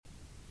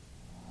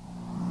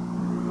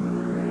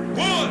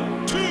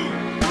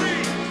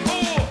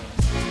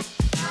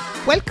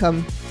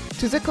Welcome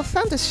to the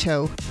Co-Founders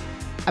Show.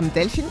 I'm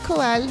Delphine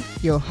Coal,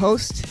 your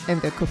host and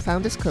the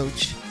Co-Founders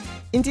Coach.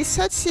 In this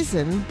third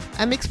season,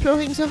 I'm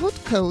exploring the root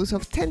cause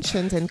of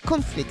tensions and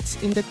conflicts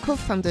in the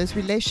co-founders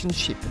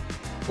relationship.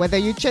 Whether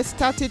you just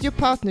started your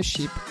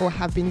partnership or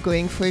have been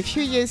going for a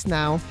few years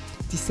now,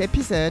 this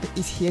episode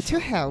is here to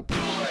help.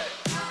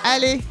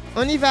 Allez,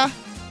 on y va!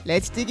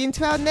 Let's dig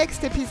into our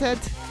next episode.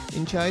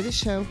 Enjoy the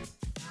show.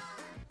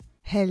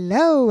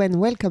 Hello and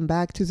welcome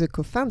back to the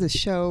Co-Founders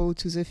Show,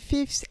 to the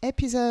fifth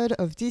episode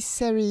of this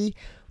series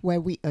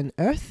where we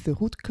unearth the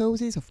root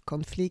causes of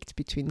conflict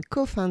between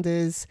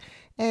co-founders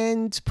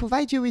and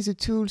provide you with the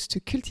tools to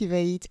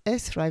cultivate a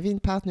thriving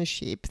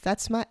partnership.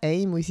 That's my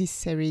aim with this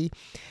series.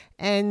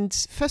 And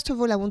first of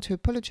all, I want to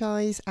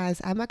apologize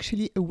as I'm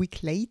actually a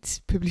week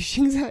late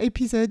publishing the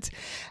episode.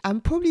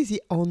 I'm probably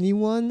the only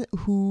one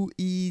who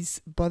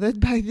is bothered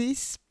by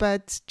this,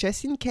 but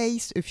just in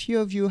case a few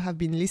of you have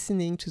been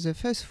listening to the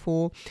first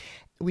four,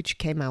 which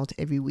came out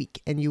every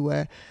week, and you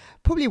were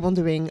probably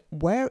wondering,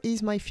 where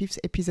is my fifth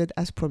episode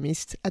as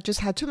promised? I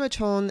just had too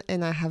much on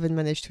and I haven't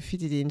managed to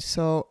fit it in.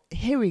 So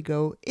here we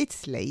go.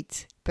 It's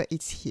late, but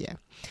it's here.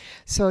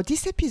 So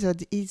this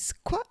episode is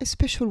quite a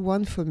special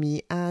one for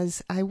me,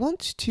 as I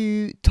want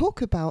to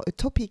talk about a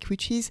topic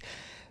which is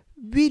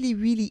really,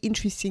 really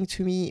interesting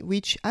to me,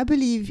 which I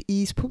believe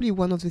is probably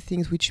one of the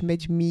things which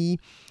made me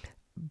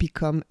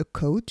become a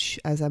coach,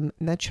 as I'm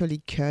naturally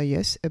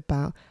curious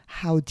about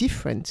how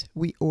different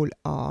we all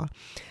are.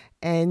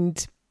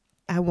 And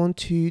I want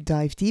to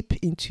dive deep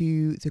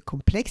into the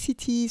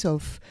complexities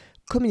of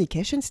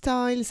communication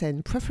styles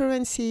and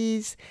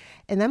preferences.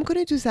 And I'm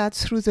going to do that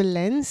through the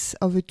lens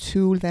of a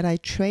tool that I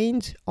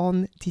trained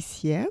on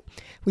this year,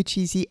 which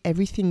is the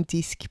Everything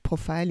DiSC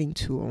profiling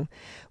tool,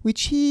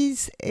 which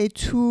is a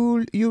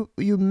tool, you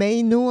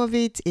may know of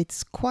it.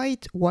 It's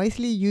quite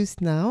widely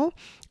used now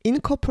in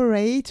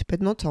corporate,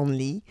 but not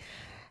only.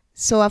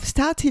 So I've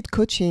started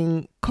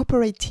coaching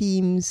corporate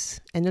teams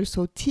and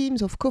also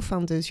teams of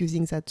co-founders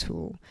using that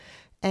tool.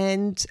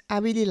 And I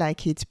really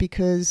like it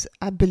because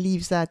I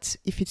believe that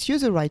if it's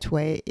used the right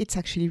way, it's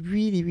actually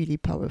really, really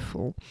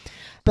powerful.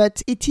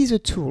 But it is a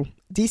tool.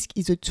 DiSC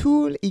is a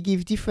tool. It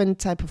gives different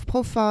type of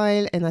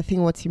profile. And I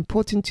think what's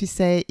important to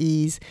say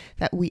is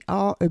that we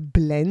are a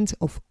blend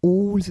of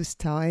all the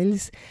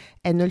styles,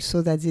 and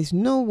also that there's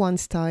no one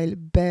style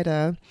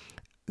better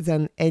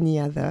than any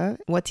other.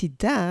 What it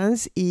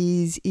does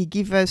is it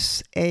gives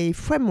us a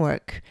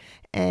framework,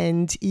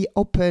 and it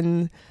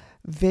opens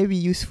very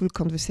useful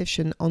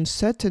conversation on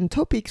certain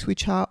topics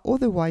which are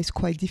otherwise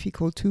quite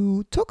difficult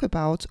to talk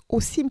about,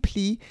 or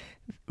simply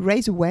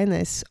raise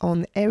awareness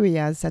on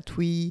areas that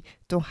we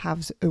don't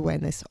have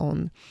awareness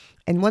on.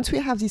 And once we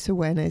have this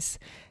awareness,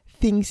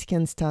 things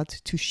can start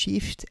to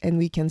shift and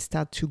we can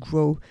start to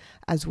grow,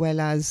 as well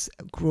as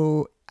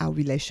grow our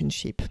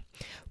relationship,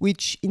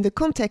 which in the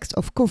context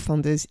of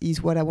co-founders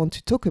is what I want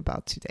to talk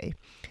about today.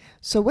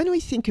 So when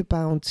we think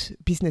about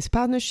business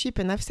partnership,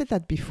 and I've said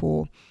that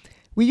before,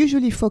 we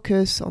usually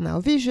focus on our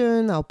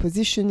vision, our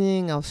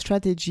positioning, our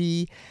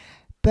strategy,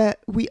 but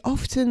we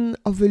often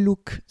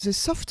overlook the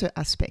softer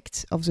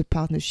aspect of the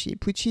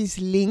partnership, which is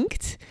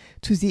linked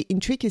to the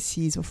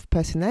intricacies of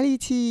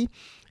personality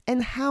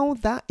and how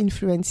that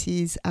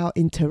influences our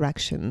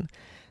interaction.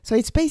 So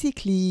it's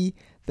basically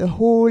the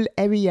whole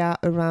area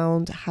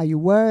around how you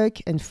work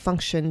and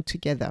function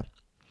together.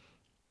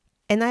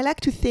 And I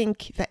like to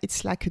think that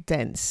it's like a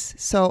dance.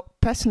 So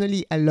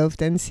personally, I love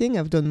dancing.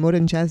 I've done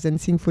modern jazz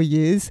dancing for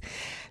years.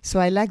 So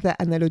I like that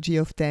analogy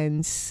of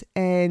dance.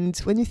 And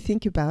when you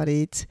think about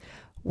it,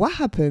 what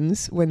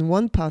happens when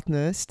one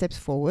partner steps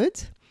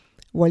forward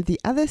while the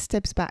other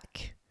steps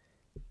back?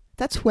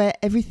 That's where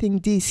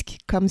Everything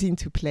DiSC comes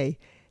into play.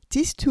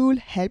 This tool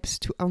helps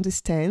to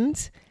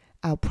understand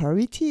our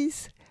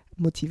priorities,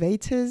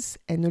 motivators,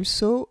 and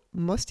also,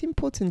 most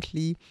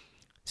importantly,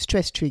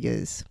 stress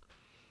triggers.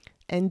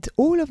 And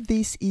all of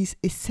this is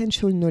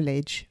essential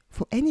knowledge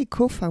for any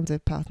co-founder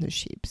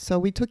partnership. So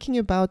we're talking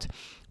about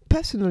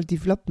personal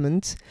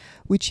development,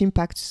 which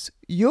impacts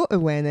your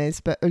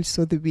awareness, but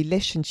also the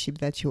relationship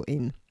that you're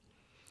in.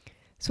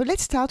 So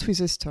let's start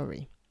with a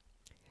story.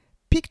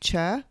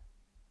 Picture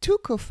two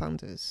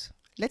co-founders.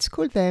 Let's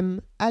call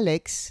them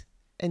Alex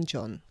and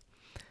John.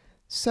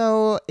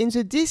 So in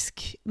the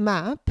DiSC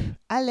map,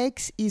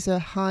 Alex is a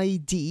high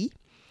D,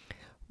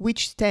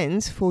 which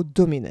stands for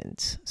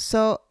dominant.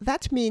 So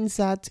that means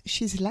that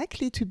she's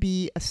likely to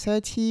be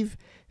assertive,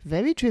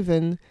 very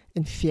driven,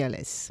 and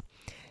fearless.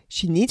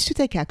 She needs to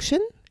take action,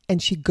 and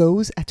she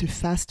goes at a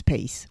fast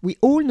pace. We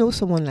all know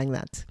someone like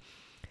that.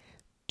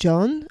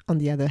 John, on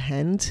the other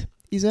hand,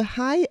 is a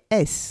high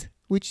S,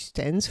 which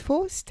stands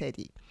for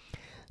steady.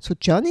 So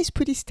John is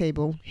pretty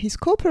stable. He's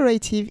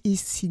cooperative,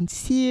 he's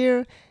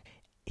sincere.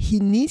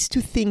 He needs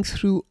to think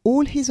through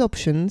all his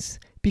options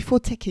before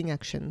taking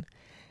action.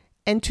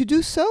 And to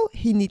do so,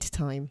 he needs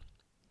time.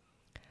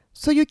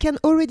 So you can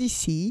already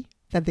see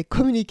that the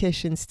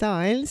communication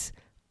styles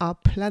are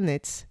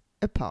planets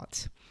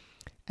apart.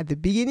 At the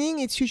beginning,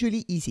 it's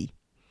usually easy.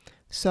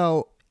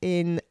 So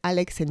in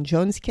Alex and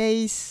John's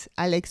case,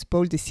 Alex's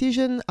bold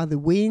decision are the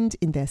wind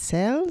in their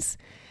sails,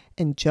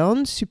 and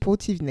John's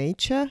supportive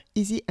nature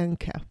is the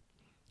anchor.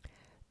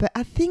 But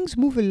as things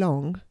move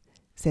along,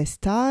 their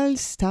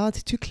styles start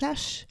to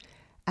clash.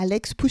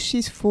 Alex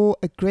pushes for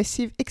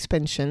aggressive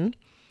expansion,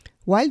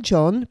 while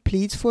John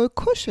pleads for a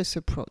cautious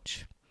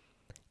approach.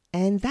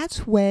 And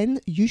that's when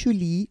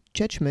usually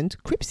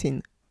judgment creeps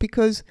in,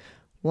 because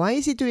why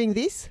is he doing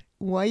this?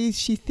 Why is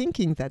she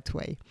thinking that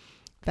way?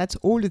 That's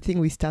all the thing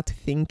we start to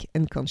think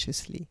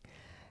unconsciously.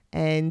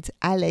 And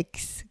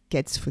Alex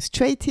gets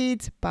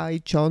frustrated by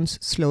John's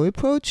slow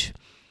approach.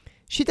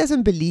 She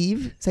doesn't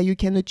believe that you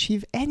can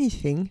achieve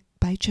anything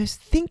by just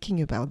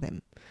thinking about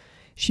them.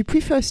 She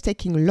prefers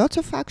taking lots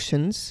of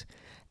actions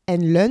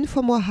and learn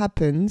from what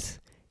happens,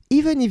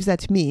 even if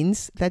that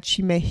means that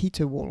she may hit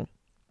a wall.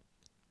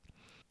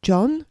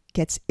 John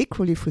gets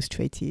equally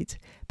frustrated,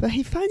 but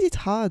he finds it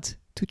hard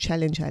to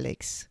challenge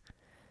Alex,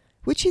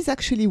 which is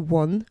actually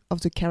one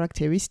of the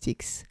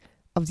characteristics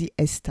of the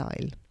S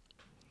style.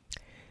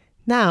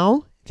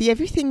 Now, the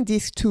Everything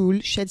DiSC tool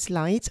sheds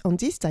light on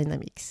these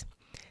dynamics.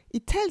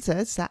 It tells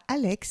us that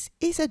Alex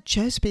isn't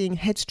just being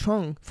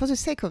headstrong for the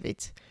sake of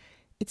it.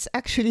 It's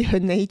actually her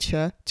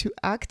nature to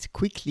act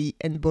quickly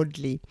and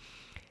boldly.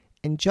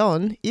 And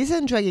John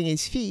isn't dragging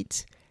his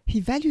feet. He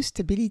values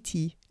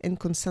stability and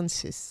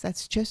consensus.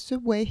 That's just the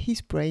way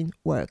his brain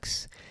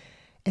works.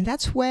 And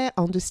that's where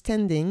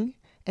understanding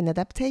and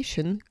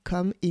adaptation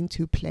come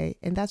into play.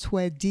 And that's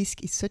where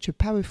DiSC is such a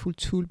powerful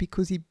tool,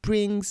 because it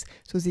brings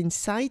those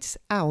insights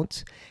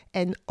out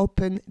and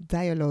open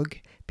dialogue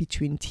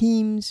between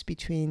teams,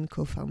 between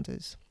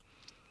co-founders.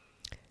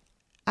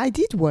 I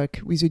did work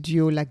with a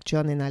duo like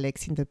John and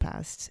Alex in the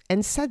past,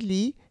 and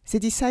sadly, they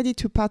decided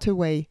to part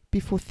away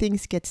before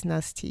things get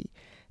nasty.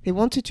 They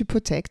wanted to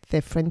protect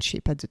their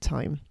friendship at the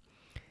time.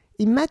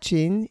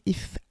 Imagine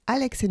if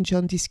Alex and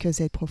John discussed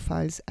their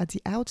profiles at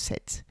the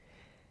outset.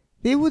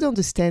 They would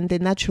understand their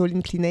natural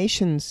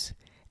inclinations,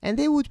 and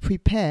they would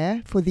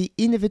prepare for the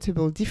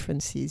inevitable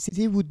differences.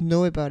 They would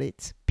know about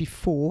it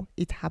before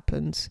it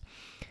happens.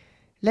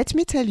 Let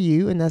me tell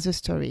you another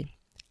story.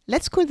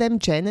 Let's call them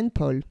Jen and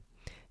Paul.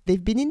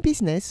 They've been in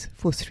business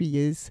for 3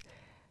 years.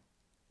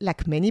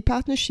 Like many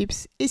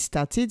partnerships, it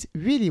started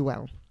really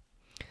well.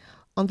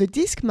 On the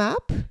DiSC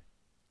map,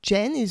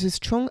 Jen is a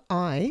strong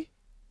I,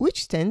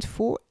 which stands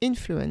for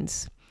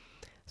influence.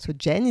 So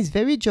Jen is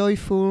very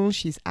joyful,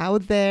 she's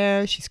out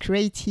there, she's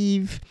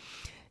creative,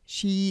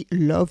 she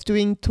loves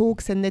doing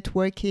talks and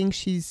networking,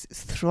 she's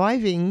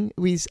thriving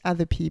with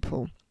other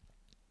people.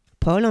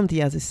 Paul, on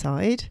the other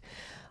side,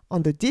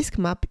 on the DiSC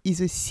map, is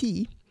a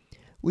C,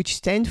 which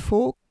stands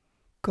for,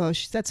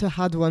 gosh, that's a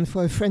hard one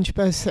for a French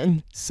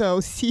person. So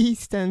C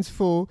stands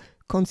for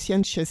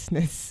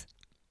conscientiousness.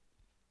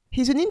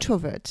 He's an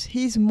introvert.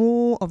 He's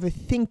more of a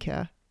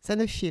thinker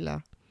than a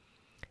feeler.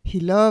 He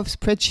loves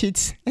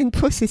spreadsheets and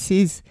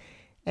processes,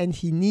 and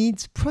he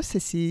needs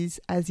processes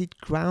as it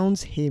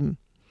grounds him.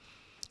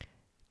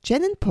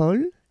 Jen and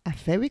Paul are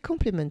very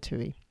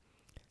complementary.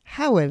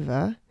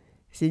 However,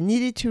 they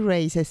needed to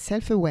raise their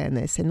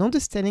self-awareness and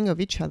understanding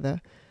of each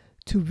other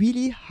to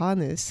really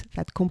harness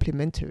that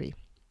complementary.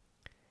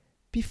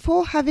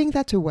 Before having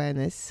that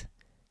awareness,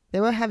 they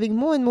were having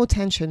more and more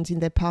tensions in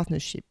their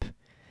partnership,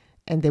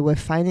 and they were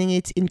finding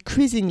it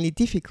increasingly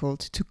difficult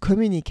to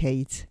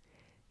communicate.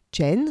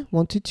 Jen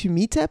wanted to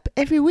meet up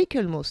every week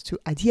almost to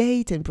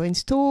ideate and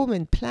brainstorm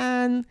and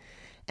plan.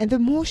 And the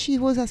more she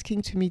was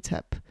asking to meet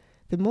up,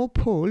 the more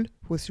Paul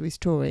was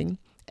restoring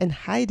and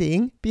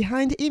hiding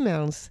behind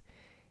emails.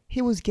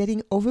 He was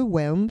getting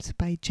overwhelmed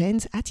by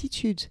Jen's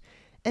attitude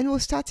and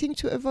was starting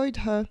to avoid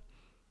her.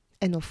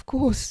 And of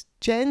course,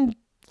 Jen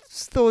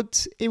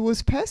thought it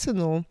was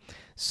personal.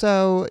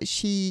 So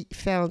she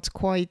felt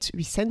quite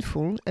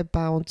resentful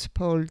about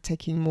Paul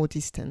taking more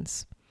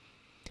distance.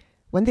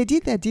 When they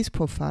did their DiSC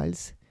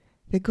profiles,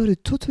 they got a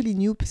totally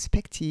new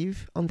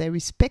perspective on their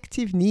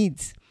respective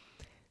needs.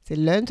 They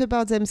learned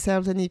about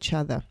themselves and each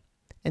other,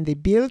 and they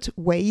built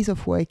ways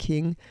of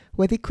working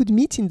where they could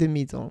meet in the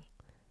middle,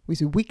 with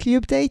a weekly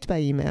update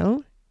by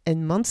email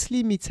and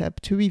monthly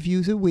meetup to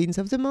review the wins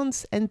of the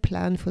month and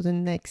plan for the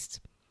next.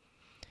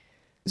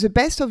 The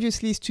best,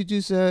 obviously, is to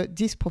do the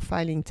DiSC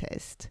profiling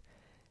test.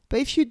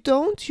 But if you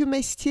don't, you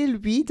may still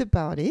read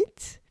about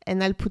it,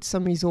 and I'll put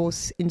some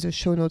resource in the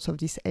show notes of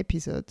this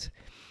episode.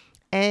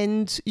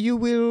 And you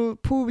will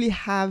probably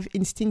have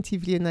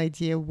instinctively an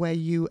idea where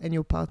you and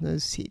your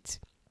partners sit.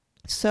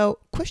 So,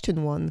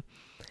 question 1.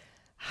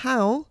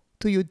 How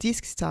do your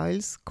DiSC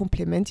styles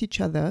complement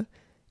each other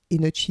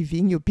in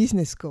achieving your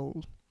business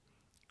goal?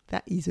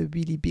 That is a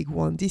really big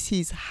one. This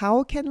is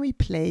how can we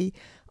play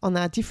on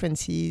our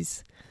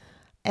differences?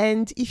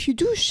 And if you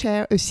do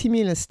share a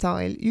similar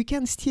style, you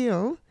can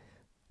still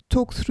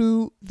talk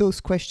through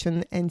those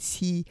questions and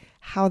see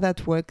how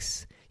that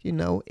works, in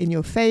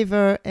your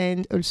favor,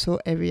 and also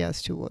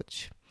areas to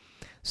watch.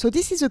 So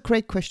this is a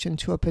great question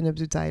to open up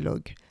the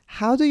dialogue.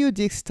 How do your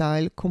DiSC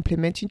style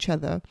complement each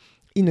other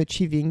in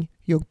achieving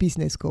your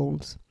business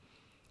goals?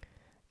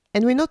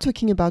 And we're not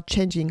talking about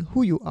changing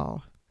who you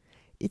are.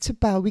 it's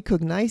about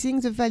recognizing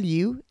the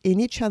value in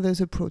each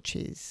other's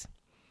approaches.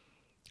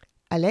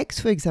 Alex,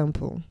 for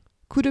example,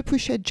 could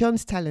appreciate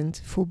John's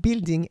talent for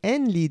building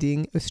and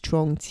leading a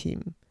strong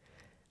team,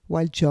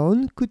 while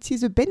John could see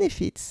the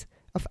benefits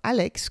of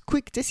Alex's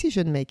quick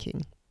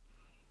decision-making.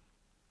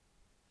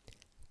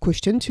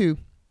 Question 2.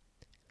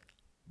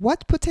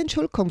 What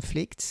potential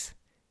conflicts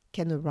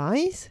can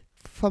arise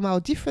from our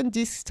different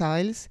DiSC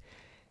styles,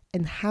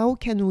 and how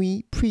can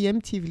we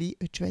preemptively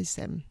address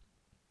them?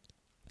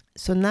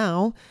 So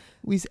now,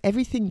 with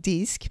everything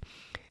DiSC,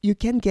 you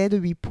can get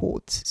a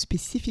report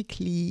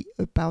specifically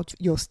about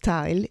your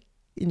style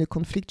in a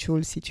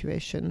conflictual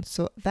situation.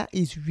 So that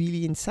is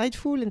really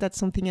insightful, and that's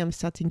something I'm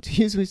starting to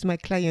use with my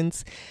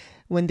clients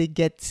when they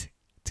get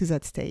to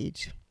that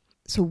stage.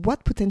 So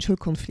what potential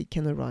conflict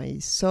can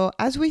arise? So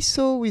as we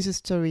saw with the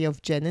story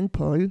of Jen and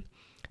Paul,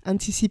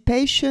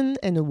 anticipation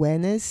and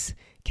awareness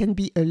can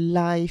be a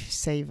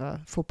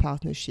lifesaver for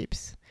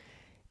partnerships.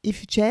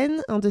 If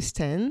Jen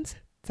understands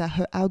that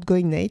her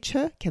outgoing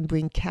nature can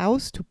bring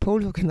chaos to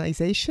Paul's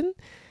organization,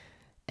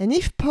 and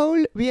if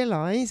Paul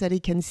realizes that he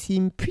can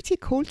seem pretty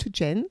cold to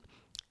Jen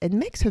and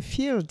makes her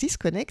feel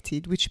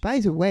disconnected, which by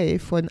the way,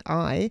 for an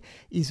I,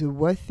 is a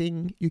worst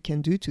thing you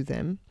can do to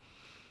them,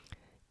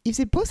 if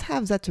they both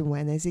have that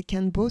awareness, they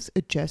can both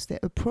adjust their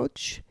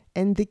approach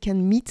and they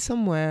can meet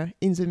somewhere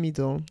in the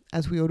middle,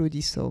 as we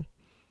already saw.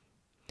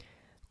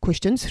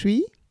 Question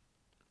 3.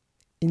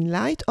 In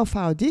light of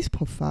our DiSC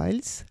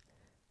profiles,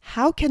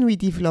 how can we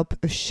develop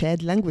a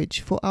shared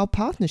language for our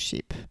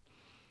partnership?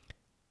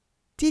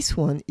 This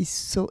one is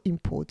so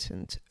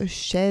important, a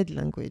shared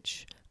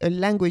language, a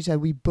language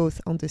that we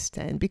both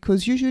understand,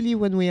 because usually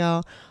when we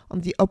are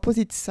on the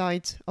opposite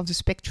side of the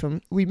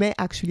spectrum, we may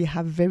actually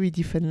have very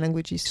different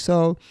languages.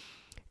 So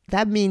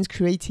that means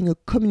creating a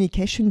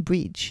communication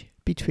bridge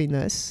between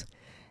us,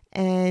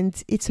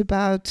 and it's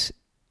about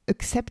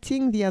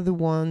accepting the other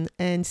one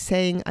and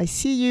saying, I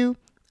see you,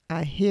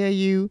 I hear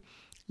you,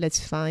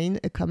 let's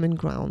find a common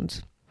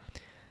ground.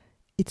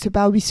 It's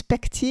about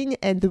respecting,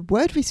 and the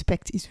word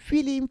respect is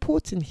really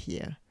important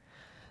here.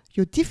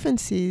 Your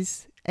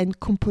differences and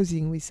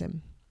composing with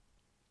them.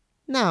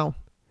 Now,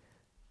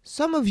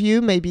 some of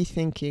you may be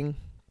thinking,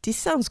 this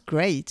sounds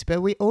great,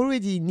 but we're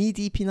already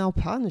knee-deep in our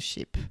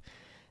partnership,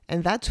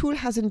 and that tool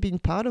hasn't been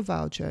part of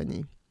our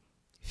journey.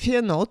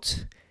 Fear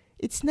not,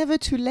 it's never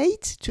too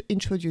late to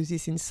introduce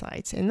these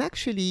insights, and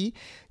actually,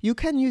 you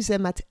can use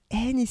them at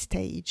any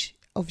stage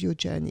of your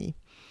journey.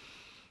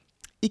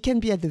 It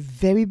can be at the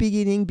very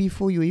beginning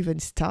before you even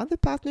start the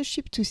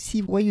partnership to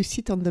see where you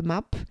sit on the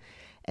map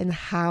and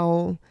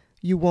how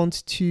you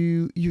want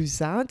to use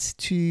that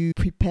to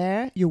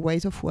prepare your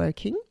ways of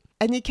working.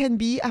 And it can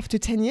be after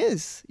 10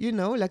 years,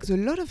 like a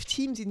lot of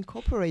teams in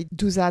corporate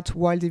do that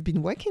while they've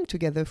been working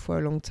together for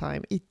a long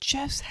time. It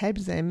just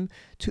helps them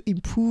to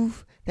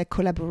improve their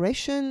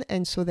collaboration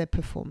and so their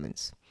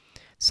performance.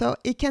 So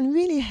it can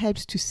really help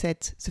to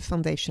set the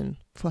foundation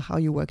for how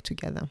you work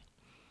together.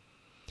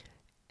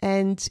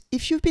 And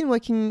if you've been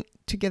working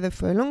together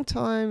for a long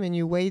time and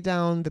you're way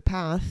down the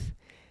path,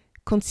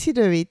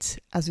 consider it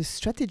as a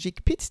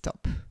strategic pit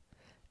stop,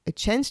 a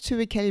chance to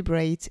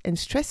recalibrate and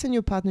strengthen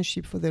your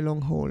partnership for the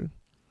long haul.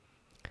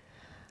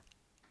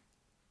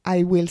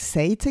 I will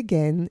say it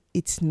again,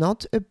 it's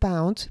not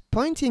about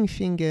pointing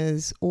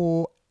fingers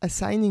or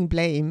assigning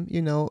blame,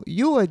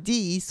 you are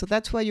this, so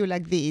that's why you're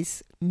like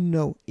this.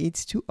 No,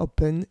 it's to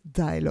open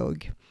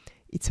dialogue.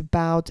 It's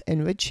about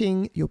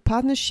enriching your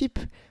partnership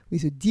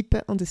with a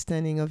deeper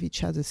understanding of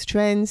each other's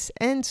strengths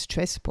and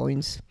stress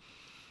points.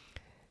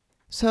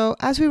 So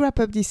as we wrap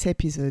up this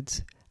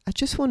episode, I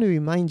just want to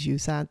remind you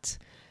that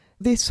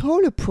this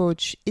whole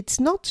approach,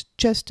 it's not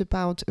just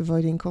about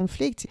avoiding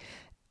conflict.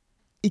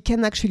 It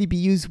can actually be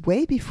used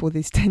way before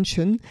this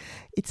tension.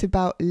 It's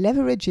about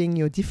leveraging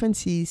your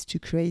differences to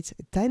create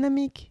a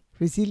dynamic,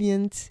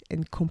 resilient,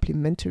 and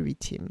complementary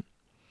team.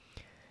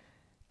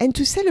 And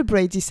to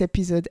celebrate this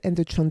episode and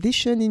the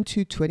transition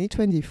into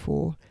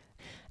 2024,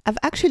 I've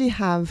actually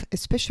have a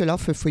special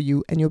offer for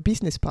you and your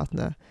business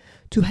partner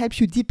to help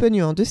you deepen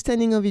your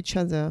understanding of each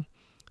other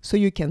so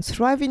you can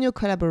thrive in your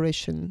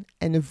collaboration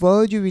and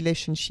avoid your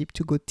relationship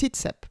to go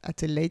tits up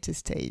at a later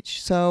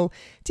stage. So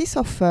this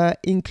offer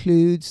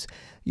includes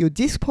your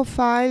DiSC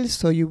profile,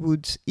 so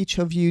each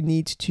of you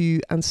need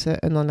to answer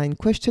an online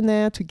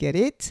questionnaire to get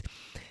it.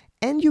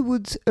 And you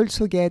would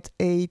also get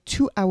a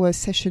 2-hour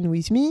session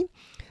with me,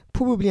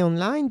 probably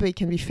online, but it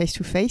can be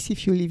face-to-face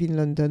if you live in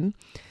London,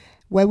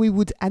 where we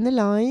would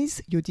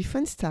analyze your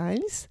different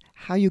styles,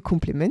 how you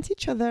complement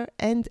each other,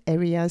 and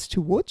areas to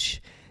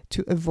watch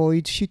to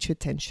avoid future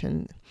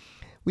tension.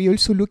 We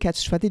also look at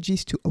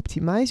strategies to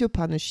optimize your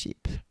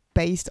partnership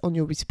based on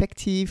your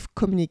respective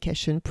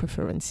communication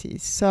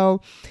preferences.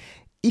 So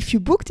if you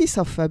book this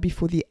offer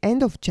before the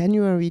end of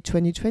January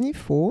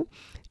 2024,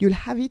 you'll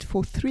have it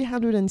for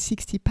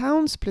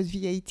 £360 plus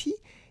VAT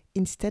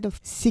instead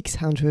of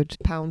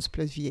 £600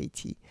 plus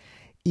VAT.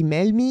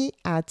 email me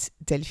at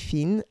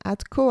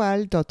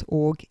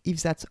delphine@coal.org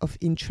if that's of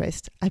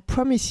interest. I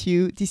promise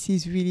you this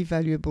is really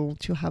valuable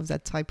to have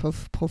that type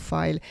of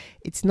profile.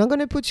 It's not going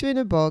to put you in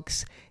a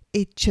box.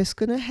 It's just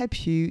going to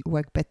help you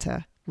work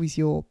better with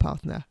your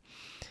partner.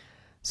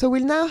 So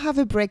we'll now have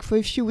a break for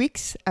a few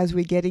weeks as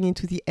we're getting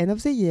into the end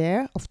of the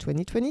year of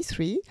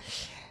 2023.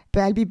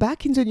 But I'll be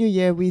back in the new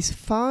year with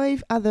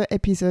 5 other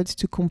episodes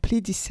to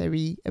complete this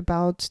series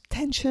about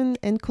tension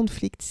and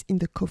conflicts in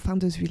the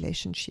co-founders'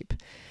 relationship.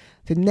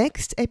 The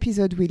next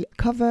episode will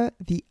cover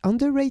the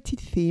underrated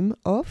theme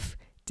of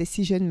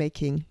decision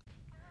making.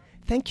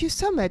 Thank you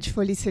so much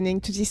for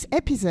listening to this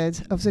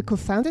episode of the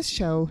Co-Founders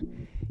Show.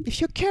 If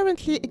you're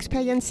currently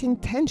experiencing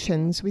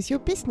tensions with your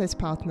business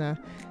partner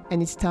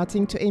and it's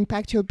starting to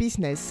impact your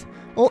business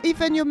or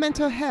even your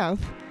mental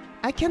health,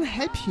 I can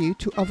help you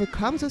to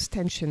overcome those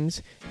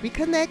tensions,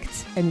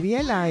 reconnect and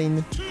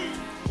realign. 2, 1,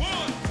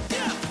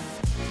 yeah.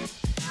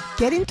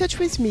 Get in touch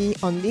with me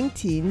on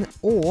LinkedIn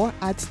or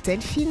at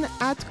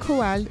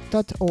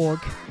delphine@coal.org.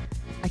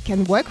 I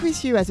can work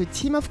with you as a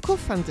team of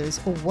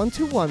co-founders or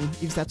one-to-one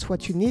if that's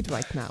what you need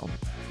right now.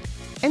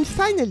 And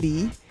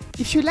finally,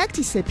 if you like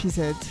this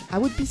episode, I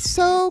would be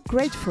so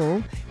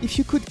grateful if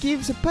you could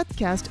give the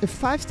podcast a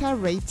 5-star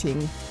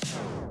rating.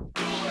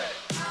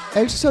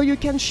 Also, you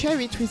can share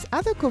it with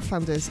other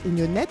co-founders in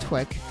your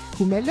network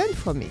who may learn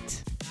from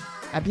it.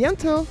 À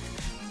bientôt!